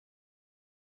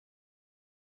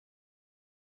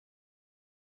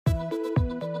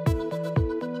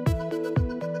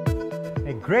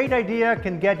great idea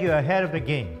can get you ahead of the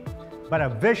game, but a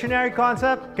visionary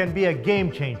concept can be a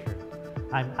game changer.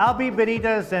 I'm Albee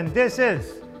Benitez, and this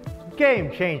is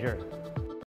Game Changer.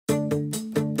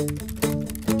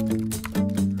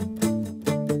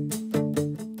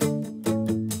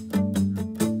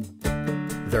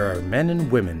 There are men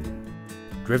and women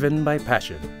driven by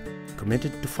passion,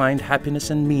 committed to find happiness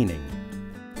and meaning.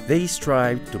 They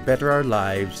strive to better our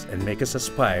lives and make us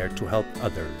aspire to help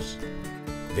others.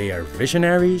 They are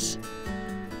visionaries.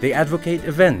 They advocate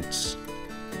events,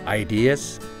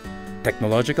 ideas,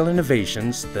 technological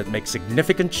innovations that make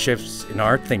significant shifts in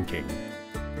our thinking.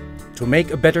 To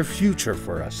make a better future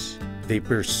for us, they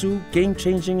pursue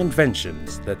game-changing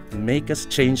inventions that make us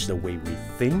change the way we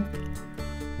think,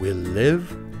 we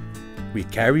live, we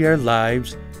carry our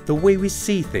lives, the way we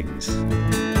see things.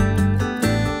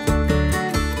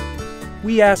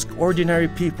 We ask ordinary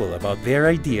people about their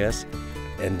ideas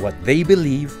and what they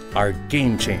believe are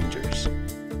game changers.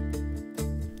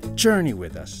 Journey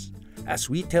with us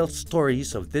as we tell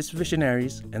stories of these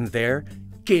visionaries and their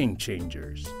game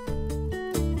changers.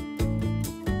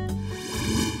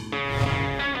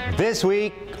 This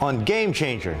week on Game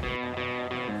Changer,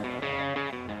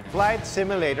 flight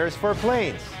simulators for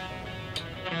planes,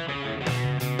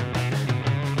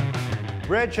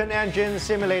 bridge and engine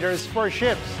simulators for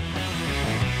ships,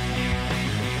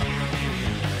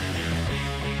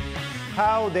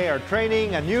 how they are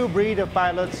training a new breed of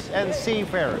pilots and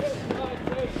seafarers,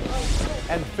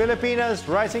 and Filipinos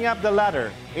rising up the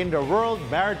ladder in the world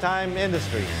maritime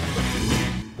industry.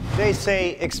 They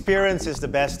say experience is the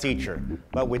best teacher,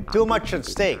 but with too much at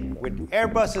stake, with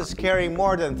Airbuses carrying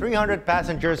more than 300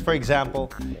 passengers, for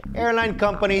example, airline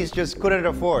companies just couldn't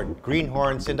afford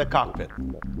greenhorns in the cockpit.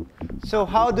 So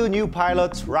how do new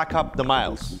pilots rack up the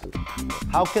miles?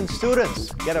 How can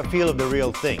students get a feel of the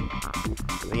real thing?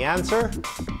 The answer?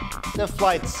 The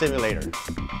flight simulator.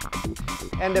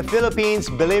 And the Philippines,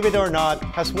 believe it or not,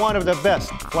 has one of the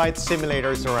best flight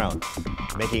simulators around,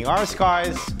 making our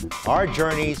skies, our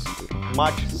journeys,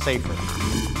 much safer.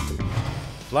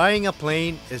 Flying a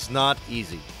plane is not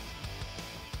easy.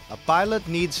 A pilot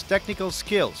needs technical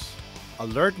skills,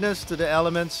 alertness to the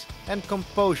elements, and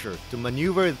composure to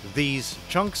maneuver these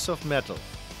chunks of metal.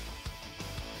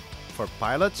 For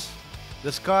pilots,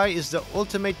 the sky is the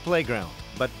ultimate playground,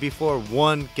 but before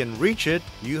one can reach it,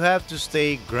 you have to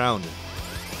stay grounded.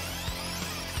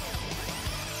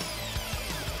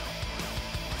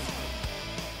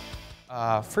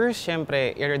 First,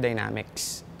 syempre,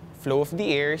 aerodynamics. Flow of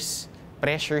the airs,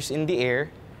 pressures in the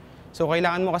air. So,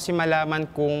 kailangan mo kasi malaman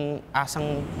kung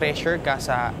asang pressure ka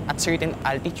at certain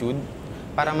altitude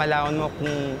para malaman mo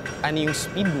kung ano yung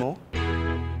speed mo.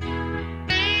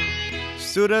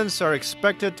 Students are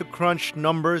expected to crunch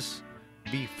numbers,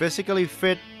 be physically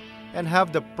fit, and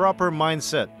have the proper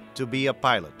mindset to be a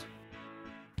pilot.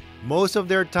 Most of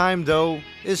their time, though,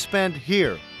 is spent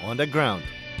here on the ground.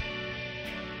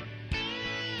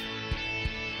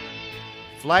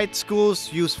 Flight schools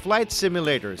use flight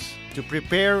simulators to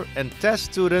prepare and test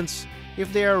students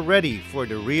if they are ready for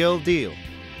the real deal.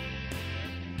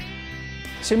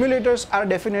 Simulators are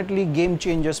definitely game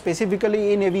changers,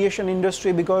 specifically in aviation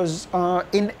industry, because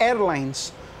in airlines,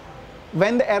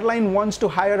 when the airline wants to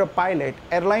hire a pilot,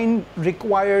 airline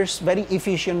requires very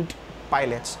efficient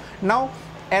pilots. Now,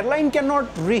 airline cannot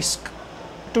risk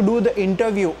to do the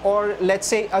interview or let's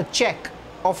say a check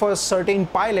of a certain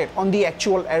pilot on the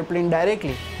actual airplane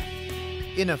directly.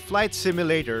 In a flight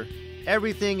simulator,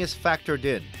 everything is factored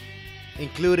in,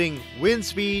 including wind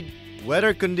speed,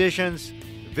 weather conditions,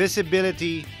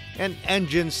 visibility, and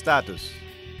engine status.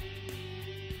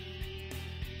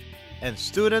 And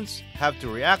students have to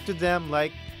react to them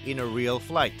like in a real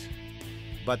flight.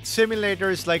 But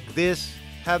simulators like this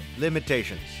have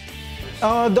limitations.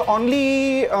 The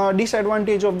only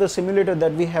disadvantage of the simulator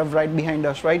that we have right behind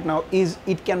us right now is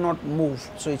it cannot move,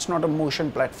 so it's not a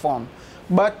motion platform.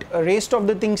 But rest of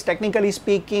the things, technically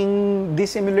speaking,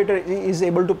 this simulator is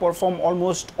able to perform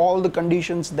almost all the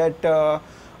conditions that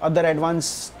other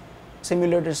advanced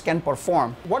simulators can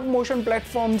perform. What motion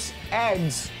platforms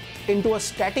adds into a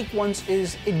static ones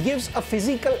is it gives a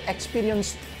physical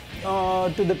experience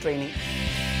to the training.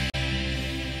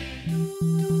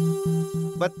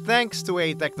 But thanks to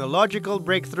a technological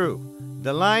breakthrough,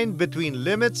 the line between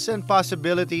limits and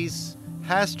possibilities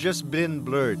has just been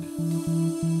blurred.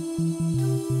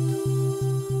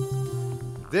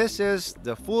 This is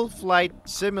the full flight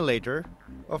simulator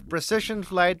of Precision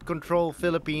Flight Control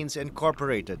Philippines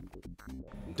Incorporated.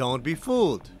 Don't be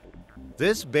fooled.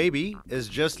 This baby is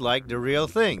just like the real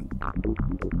thing.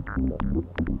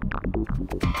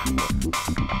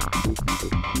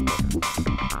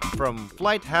 from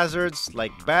flight hazards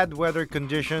like bad weather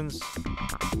conditions,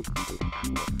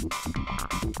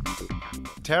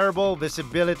 terrible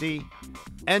visibility,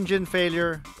 engine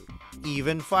failure,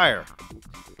 even fire.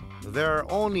 There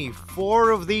are only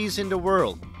 4 of these in the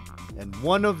world, and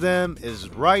one of them is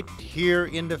right here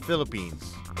in the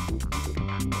Philippines.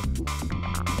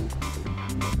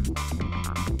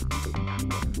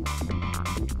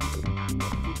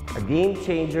 A game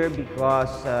changer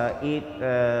because it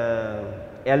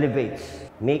elevates,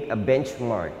 make a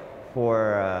benchmark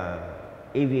for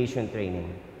aviation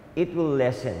training. It will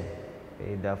lessen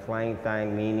the flying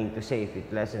time, meaning to say if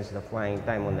it lessens the flying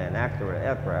time on an actual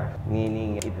aircraft,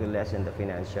 meaning it will lessen the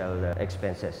financial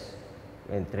expenses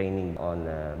in training on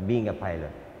being a pilot.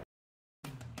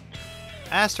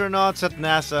 Astronauts at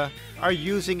NASA are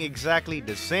using exactly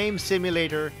the same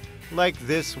simulator like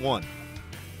this one.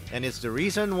 And it's the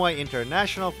reason why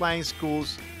international flying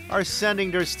schools are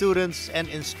sending their students and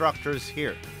instructors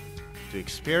here to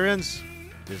experience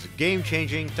this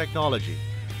game-changing technology.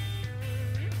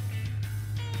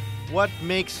 What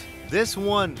makes this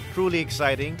one truly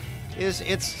exciting is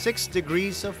its 6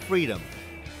 degrees of freedom.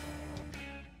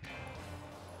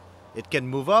 It can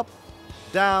move up,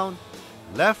 down,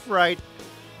 left, right,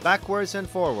 backwards, and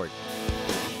forward.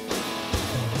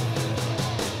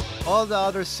 All the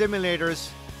other simulators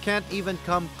can't even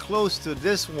come close to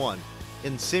this one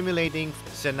in simulating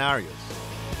scenarios.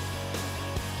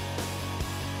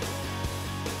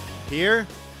 Here,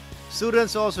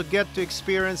 students also get to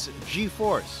experience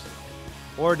G-force,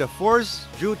 or the force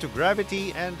due to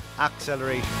gravity and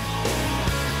acceleration.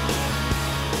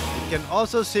 It can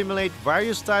also simulate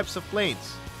various types of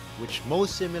planes, which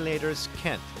most simulators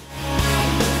can't.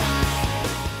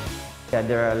 Yeah,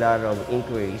 there are a lot of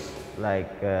inquiries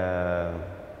like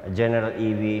general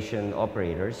aviation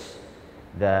operators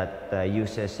that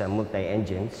uses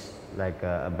multi-engines like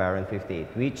a Baron 58,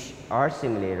 which our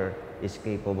simulator is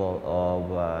capable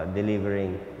of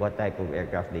delivering what type of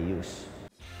aircraft they use.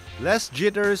 Less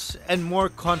jitters and more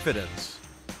confidence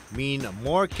mean a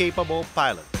more capable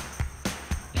pilot.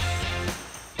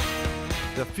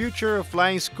 The future of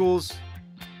flying schools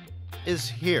is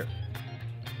here,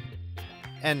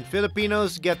 and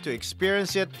Filipinos get to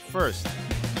experience it first.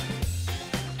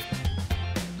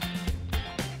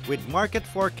 With market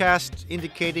forecasts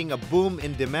indicating a boom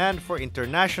in demand for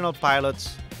international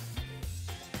pilots,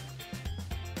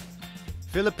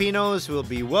 Filipinos will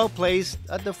be well placed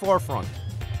at the forefront.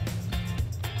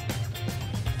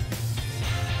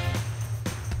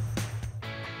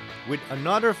 With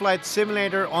another flight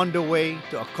simulator on the way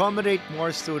to accommodate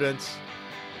more students,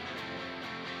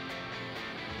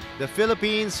 the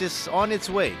Philippines is on its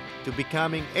way to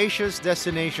becoming Asia's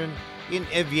destination in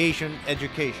aviation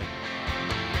education.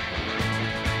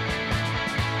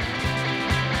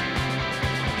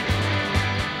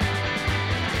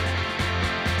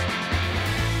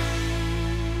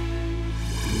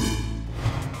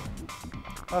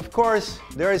 Of course,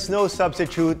 there is no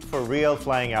substitute for real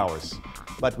flying hours.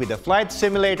 But with the flight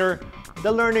simulator,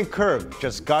 the learning curve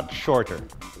just got shorter.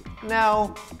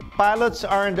 Now, pilots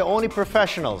aren't the only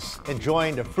professionals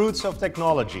enjoying the fruits of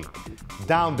technology.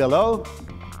 Down below,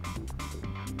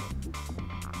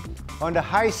 on the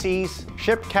high seas,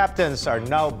 ship captains are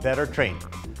now better trained.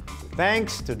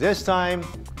 Thanks to this time,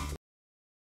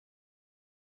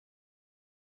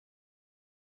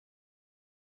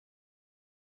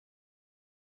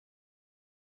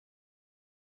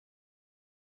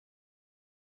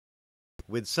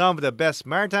 with some of the best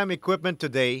maritime equipment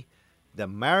today, the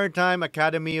Maritime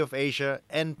Academy of Asia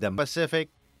and the Pacific,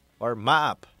 or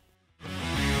MAAP.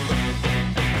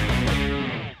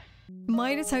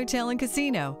 Midas Hotel and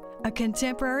Casino, a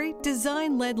contemporary,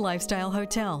 design-led lifestyle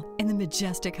hotel in the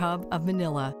majestic hub of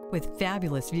Manila with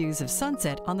fabulous views of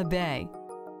sunset on the bay.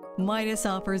 Midas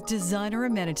offers designer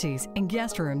amenities and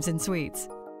guest rooms and suites,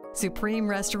 supreme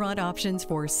restaurant options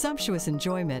for sumptuous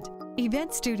enjoyment,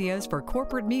 event studios for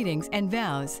corporate meetings and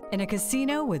vows, and a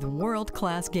casino with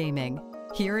world-class gaming.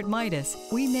 Here at Midas,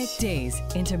 we make days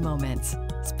into moments.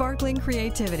 Sparkling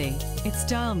creativity, it's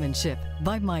stylemanship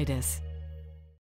by Midas.